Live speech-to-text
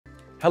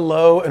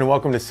Hello and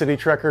welcome to City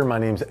Trekker. My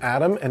name's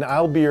Adam and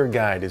I'll be your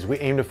guide as we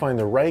aim to find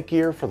the right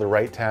gear for the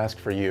right task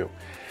for you.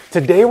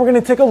 Today we're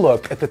going to take a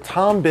look at the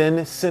Tom Bihn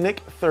Synik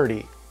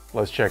 30.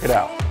 Let's check it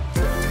out.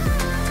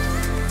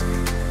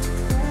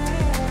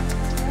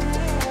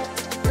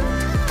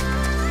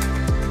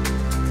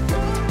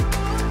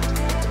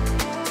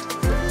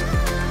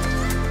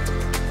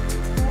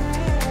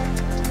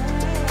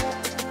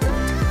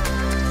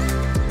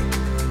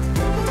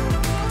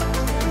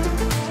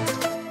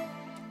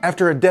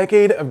 After a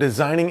decade of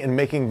designing and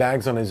making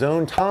bags on his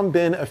own, Tom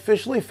Bihn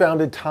officially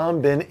founded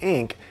Tom Bihn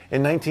Inc.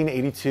 in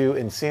 1982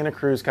 in Santa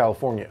Cruz,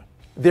 California.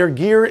 Their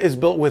gear is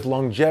built with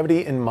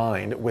longevity in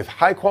mind, with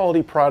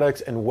high-quality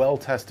products and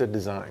well-tested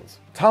designs.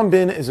 Tom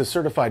Bihn is a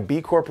certified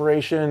B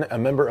Corporation, a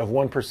member of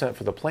 1%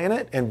 for the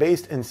Planet, and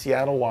based in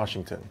Seattle,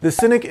 Washington. The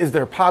Synik is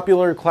their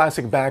popular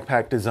classic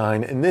backpack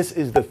design, and this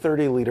is the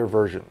 30-liter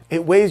version.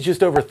 It weighs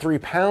just over 3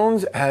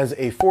 pounds, has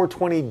a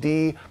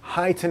 420D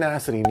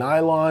high-tenacity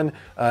nylon,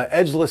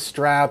 edgeless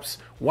straps,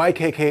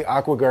 YKK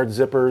AquaGuard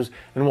zippers,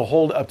 and will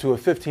hold up to a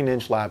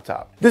 15-inch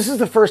laptop. This is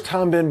the first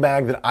Tom Bihn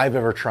bag that I've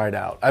ever tried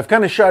out. I've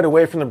kind of shied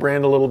away from the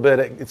brand a little bit.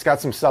 It's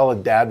got some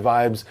solid dad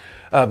vibes,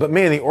 but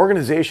man, the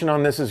organization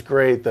on this is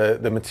great,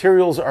 the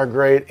materials are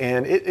great,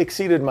 and it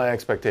exceeded my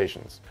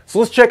expectations. So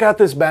let's check out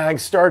this bag,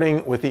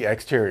 starting with the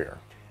exterior.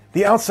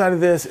 The outside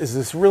of this is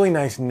this really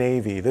nice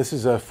navy. This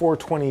is a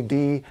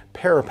 420D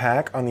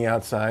Parapack on the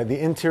outside. The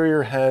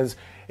interior has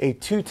a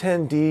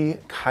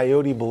 210D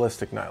Coyote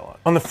ballistic nylon.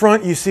 On the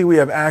front, you see we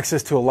have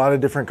access to a lot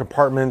of different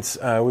compartments.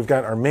 We've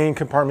got our main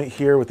compartment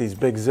here with these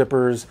big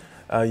zippers.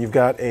 You've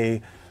got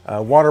a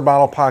water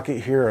bottle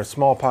pocket here, a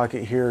small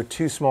pocket here,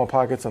 2 small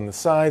pockets on the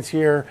sides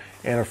here,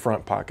 and a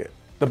front pocket.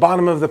 The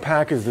bottom of the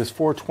pack is this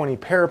 420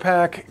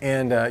 Parapack,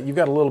 and you've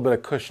got a little bit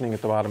of cushioning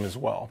at the bottom as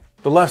well.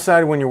 The left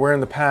side, when you're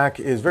wearing the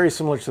pack, is very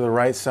similar to the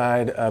right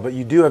side, but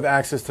you do have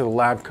access to the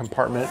lab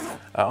compartment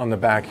on the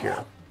back here.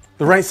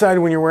 The right side,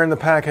 when you're wearing the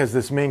pack, has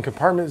this main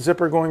compartment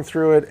zipper going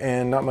through it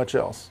and not much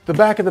else. The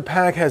back of the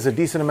pack has a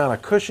decent amount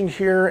of cushion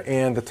here,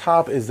 and the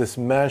top is this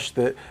mesh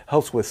that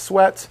helps with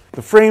sweat.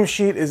 The frame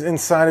sheet is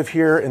inside of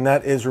here, and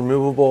that is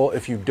removable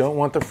if you don't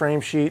want the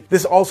frame sheet.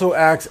 This also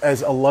acts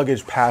as a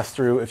luggage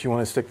pass-through if you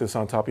want to stick this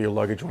on top of your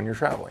luggage when you're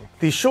traveling.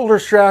 These shoulder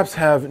straps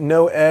have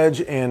no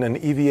edge and an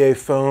EVA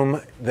foam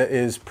that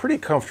is pretty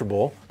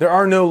comfortable. There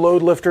are no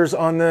load lifters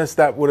on this.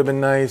 That would have been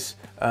nice.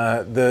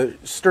 The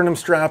sternum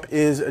strap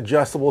is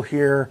adjustable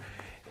here,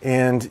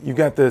 and you've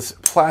got this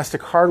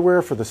plastic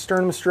hardware for the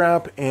sternum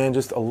strap and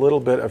just a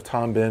little bit of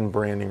Tom Bihn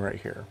branding right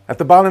here. At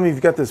the bottom,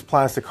 you've got this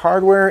plastic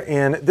hardware,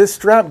 and this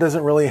strap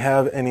doesn't really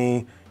have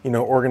any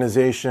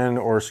organization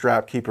or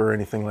strap keeper or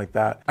anything like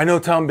that. I know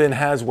Tom Bihn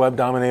has web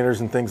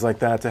dominators and things like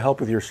that to help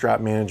with your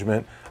strap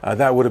management.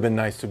 That would have been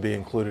nice to be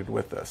included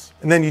with this.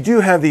 And then you do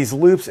have these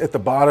loops at the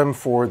bottom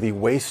for the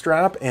waist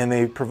strap, and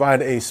they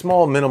provide a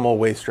small minimal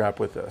waist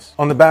strap with this.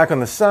 On the back on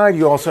the side,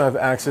 you also have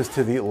access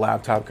to the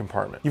laptop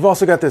compartment. You've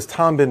also got this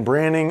Tom Bihn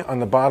branding on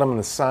the bottom and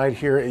the side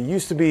here. It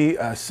used to be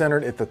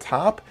centered at the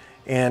top,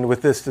 and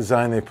with this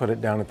design, they put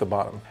it down at the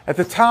bottom. At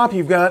the top,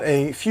 you've got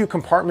a few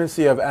compartments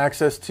that you have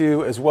access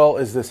to, as well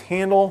as this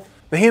handle.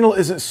 The handle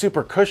isn't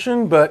super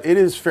cushioned, but it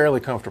is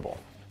fairly comfortable.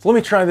 So let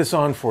me try this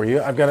on for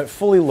you. I've got it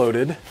fully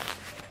loaded.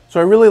 So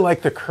I really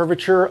like the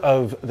curvature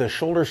of the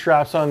shoulder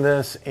straps on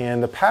this,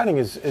 and the padding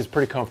is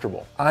pretty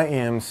comfortable. I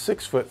am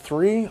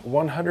 6'3",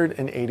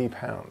 180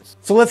 pounds.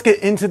 So let's get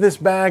into this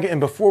bag, and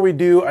before we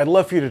do, I'd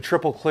love for you to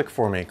triple click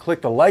for me.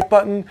 Click the like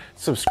button,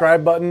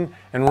 subscribe button,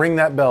 and ring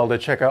that bell to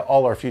check out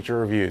all our future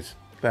reviews.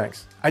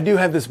 Thanks. I do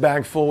have this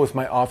bag full with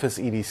my office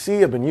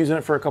EDC. I've been using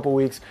it for a couple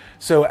weeks,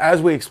 so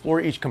as we explore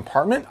each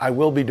compartment, I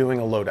will be doing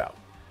a loadout.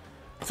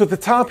 So at the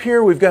top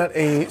here, we've got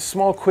a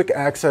small quick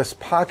access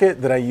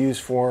pocket that I use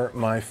for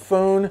my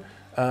phone.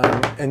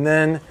 And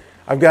then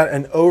I've got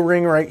an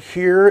O-ring right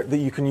here that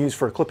you can use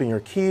for clipping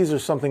your keys or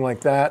something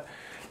like that.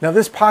 Now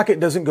this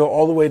pocket doesn't go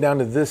all the way down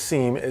to this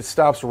seam. It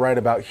stops right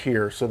about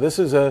here. So this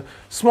is a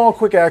small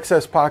quick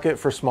access pocket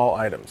for small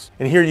items.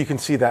 And here you can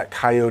see that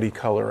coyote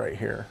color right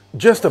here.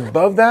 Just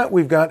above that,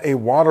 we've got a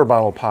water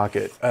bottle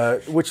pocket,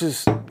 which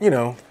is,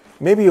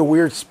 maybe a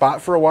weird spot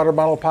for a water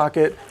bottle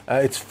pocket.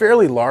 It's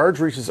fairly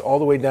large, reaches all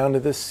the way down to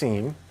this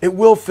seam. It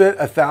will fit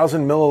a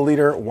 1,000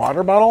 milliliter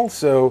water bottle,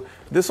 so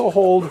this will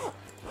hold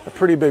a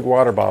pretty big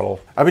water bottle.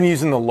 I've been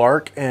using the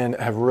Lark and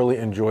have really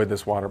enjoyed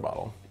this water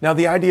bottle. Now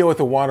the idea with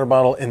the water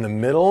bottle in the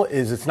middle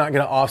is it's not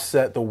gonna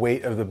offset the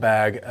weight of the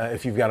bag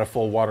if you've got a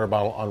full water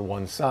bottle on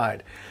one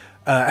side.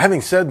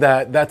 Having said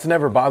that, that's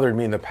never bothered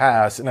me in the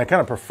past, and I kind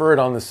of prefer it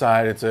on the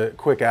side. It's a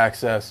quick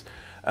access,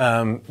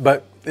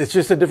 but it's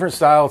just a different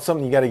style. It's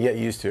something you got to get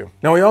used to.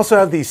 Now we also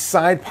have these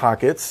side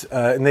pockets,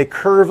 and they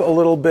curve a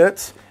little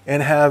bit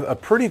and have a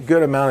pretty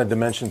good amount of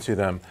dimension to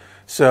them.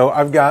 So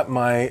I've got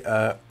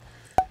my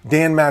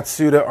Dan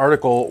Matsuda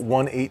Article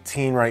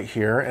 118 right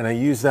here, and I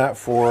use that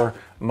for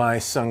my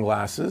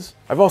sunglasses.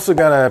 I've also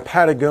got a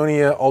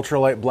Patagonia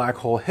ultralight black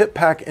hole hip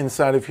pack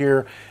inside of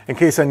here in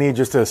case I need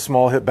just a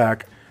small hip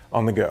pack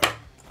on the go.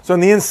 So on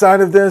the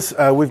inside of this,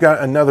 we've got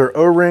another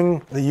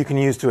O-ring that you can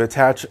use to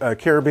attach a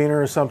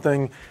carabiner or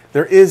something.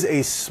 There is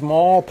a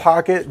small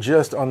pocket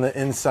just on the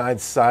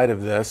inside side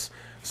of this,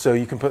 so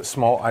you can put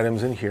small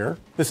items in here.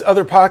 This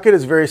other pocket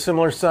is very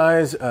similar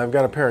size. I've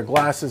got a pair of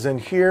glasses in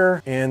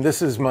here, and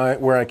this is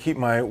where I keep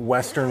my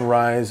Western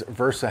Rise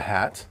Versa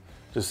hat.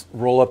 Just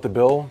roll up the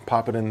bill,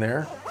 pop it in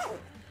there.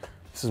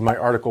 This is my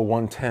Article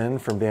 110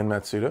 from Dan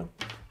Matsuda.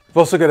 I've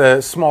also got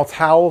a small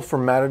towel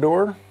from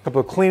Matador, a couple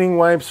of cleaning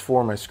wipes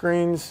for my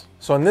screens.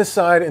 So on this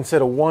side,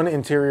 instead of one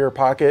interior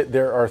pocket,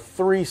 there are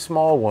 3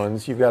 small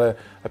ones. You've got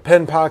a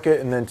pen pocket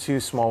and then 2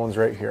 small ones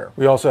right here.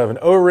 We also have an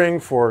O-ring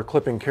for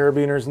clipping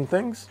carabiners and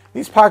things.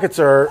 These pockets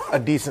are a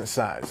decent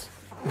size.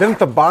 Then at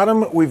the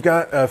bottom, we've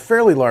got a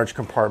fairly large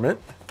compartment.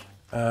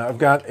 I've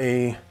got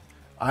a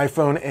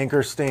iPhone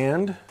anchor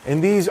stand,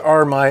 and these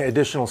are my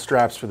additional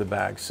straps for the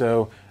bag.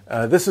 So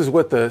this is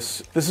what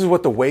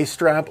the waist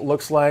strap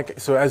looks like.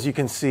 So as you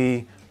can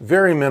see,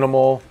 very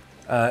minimal.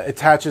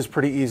 Attaches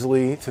pretty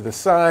easily to the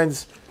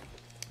sides.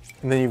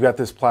 And then you've got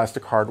this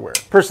plastic hardware.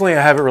 Personally,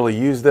 I haven't really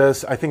used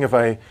this. I think if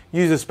I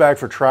use this bag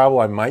for travel,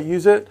 I might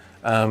use it.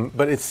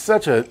 But it's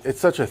such a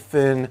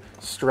thin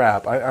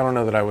strap. I don't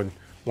know that I would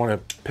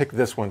want to pick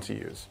this one to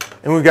use.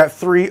 And we've got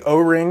 3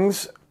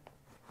 O-rings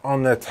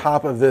on the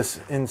top of this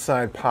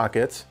inside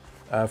pocket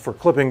for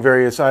clipping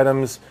various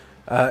items.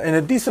 And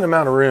a decent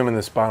amount of room in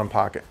this bottom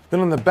pocket. Then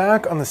on the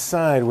back, on the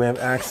side, we have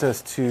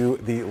access to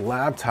the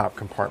laptop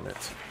compartment.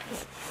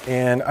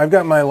 And I've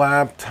got my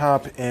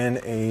laptop in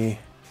a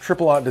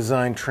triple-aught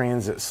design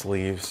transit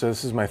sleeve. So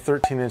this is my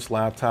 13-inch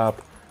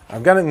laptop.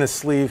 I've got it in this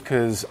sleeve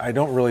because I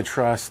don't really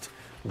trust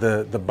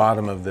the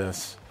bottom of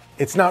this.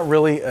 It's not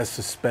really a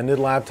suspended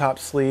laptop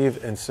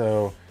sleeve, and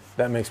so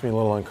that makes me a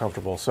little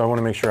uncomfortable. So I want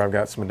to make sure I've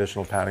got some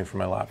additional padding for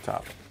my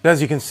laptop.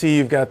 As you can see,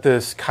 you've got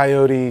this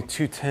Coyote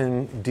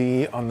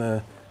 210D on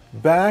the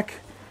back,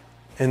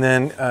 and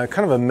then kind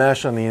of a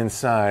mesh on the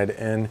inside,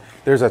 and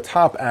there's a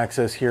top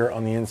access here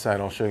on the inside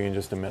I'll show you in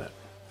just a minute.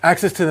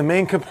 Access to the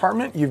main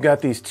compartment, you've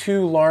got these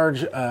 2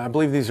 large, I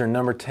believe these are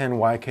number 10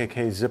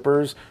 YKK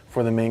zippers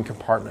for the main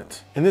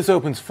compartment. And this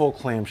opens full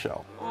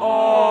clamshell.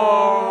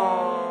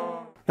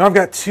 Oh. Now I've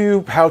got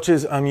 2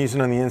 pouches I'm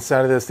using on the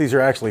inside of this. These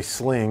are actually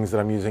slings that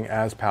I'm using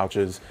as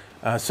pouches.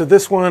 So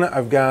this one,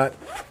 I've got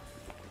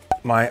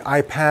my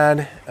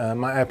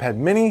iPad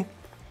mini,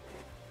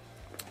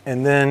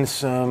 and then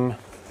some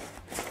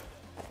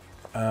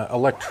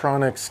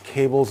electronics,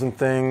 cables and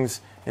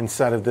things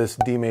inside of this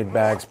D-Made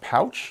Bags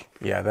pouch.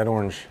 Yeah, that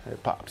orange,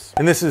 it pops.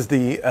 And this is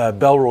the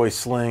Bellroy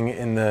sling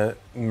in the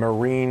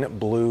marine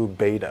blue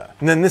beta.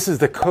 And then this is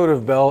the Coat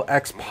of Bell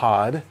X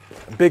Pod.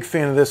 Big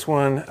fan of this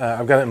one.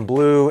 I've got it in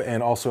blue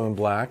and also in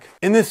black.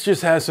 And this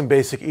just has some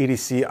basic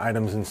EDC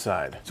items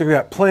inside. So we've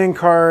got playing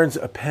cards,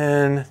 a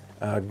pen,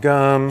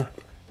 gum,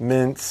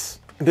 mints,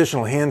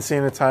 additional hand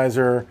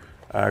sanitizer,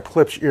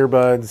 Klipsch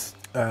earbuds,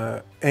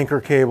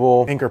 anchor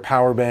cable, anchor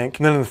power bank.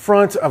 And then in the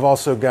front, I've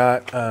also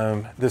got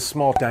this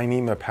small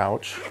Dyneema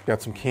pouch.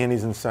 Got some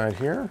candies inside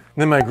here. And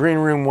then my Green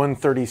Room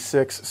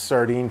 136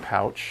 sardine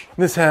pouch.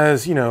 This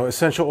has, you know,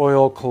 essential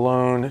oil,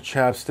 cologne,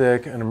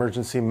 chapstick, an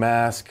emergency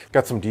mask.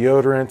 Got some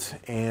deodorant,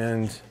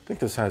 and I think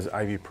this has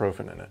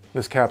ibuprofen in it.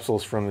 This capsule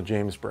is from the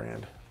James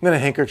brand. And then a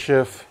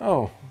handkerchief.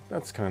 Oh,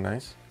 that's kind of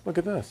nice. Look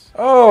at this.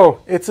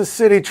 Oh, it's a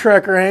City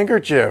Trekker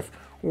handkerchief.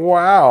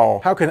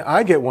 Wow. How can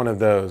I get one of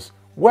those?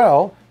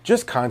 Well,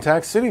 just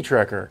contact City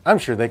Trekker. I'm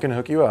sure they can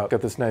hook you up.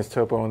 Got this nice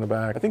topo on the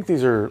back. I think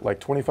these are like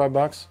 25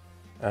 bucks,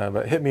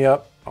 but hit me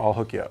up, I'll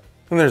hook you up.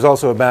 And there's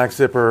also a back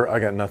zipper. I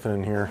got nothing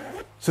in here.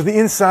 So the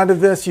inside of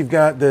this, you've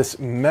got this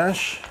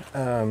mesh.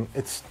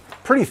 It's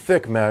pretty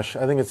thick mesh.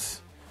 I think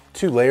it's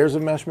 2 layers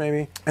of mesh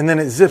maybe. And then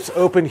it zips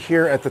open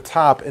here at the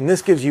top, and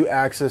this gives you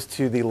access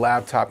to the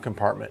laptop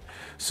compartment.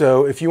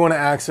 So if you want to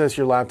access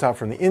your laptop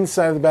from the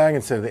inside of the bag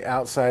instead of the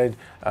outside,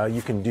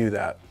 you can do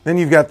that. Then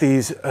you've got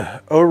these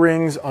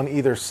O-rings on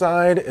either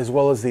side, as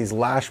well as these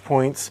lash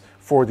points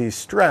for these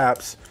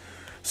straps.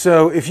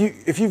 So if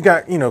you've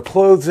got, you know,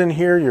 clothes in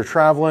here, you're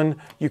traveling,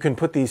 you can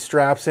put these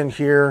straps in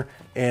here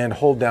and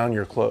hold down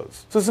your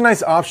clothes. So it's a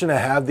nice option to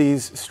have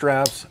these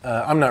straps.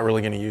 I'm not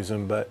really going to use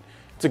them, but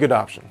it's a good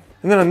option.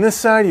 And then on this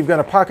side, you've got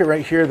a pocket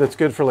right here that's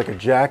good for like a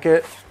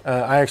jacket.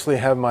 I actually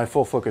have my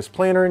full focus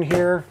planner in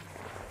here.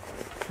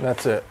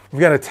 That's it.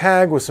 We've got a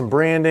tag with some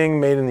branding,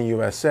 made in the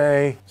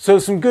USA. So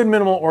some good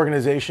minimal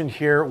organization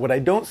here. What I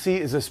don't see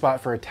is a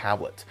spot for a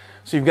tablet.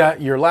 So you've got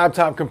your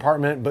laptop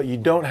compartment, but you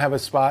don't have a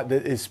spot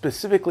that is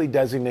specifically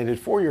designated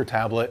for your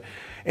tablet.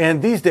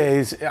 And these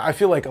days, I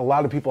feel like a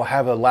lot of people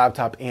have a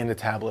laptop and a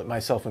tablet,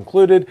 myself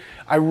included.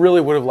 I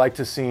really would have liked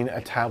to seen a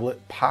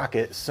tablet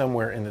pocket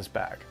somewhere in this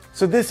bag.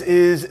 So this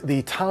is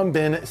the Tom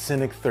Bihn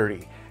Synik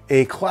 30.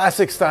 A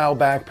classic style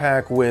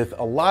backpack with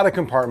a lot of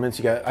compartments.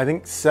 You got, I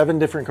think, 7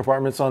 different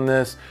compartments on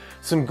this,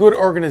 some good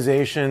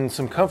organization,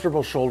 some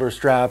comfortable shoulder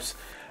straps.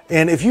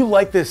 And if you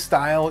like this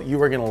style, you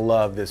are gonna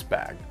love this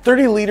bag.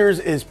 30 liters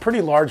is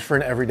pretty large for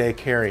an everyday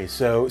carry.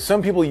 So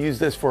some people use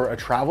this for a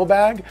travel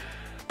bag.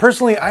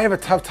 Personally, I have a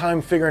tough time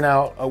figuring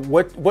out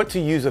what to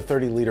use a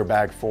 30-liter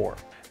bag for.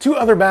 Two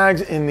other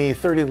bags in the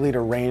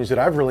 30-liter range that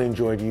I've really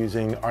enjoyed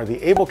using are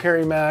the Able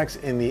Carry Max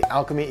in the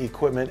Alchemy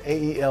Equipment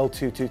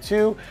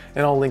AEL222,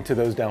 and I'll link to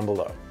those down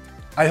below.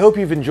 I hope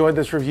you've enjoyed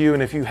this review,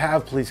 and if you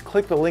have, please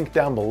click the link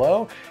down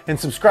below and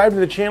subscribe to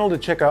the channel to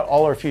check out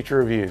all our future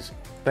reviews.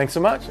 Thanks so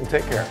much, and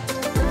take care.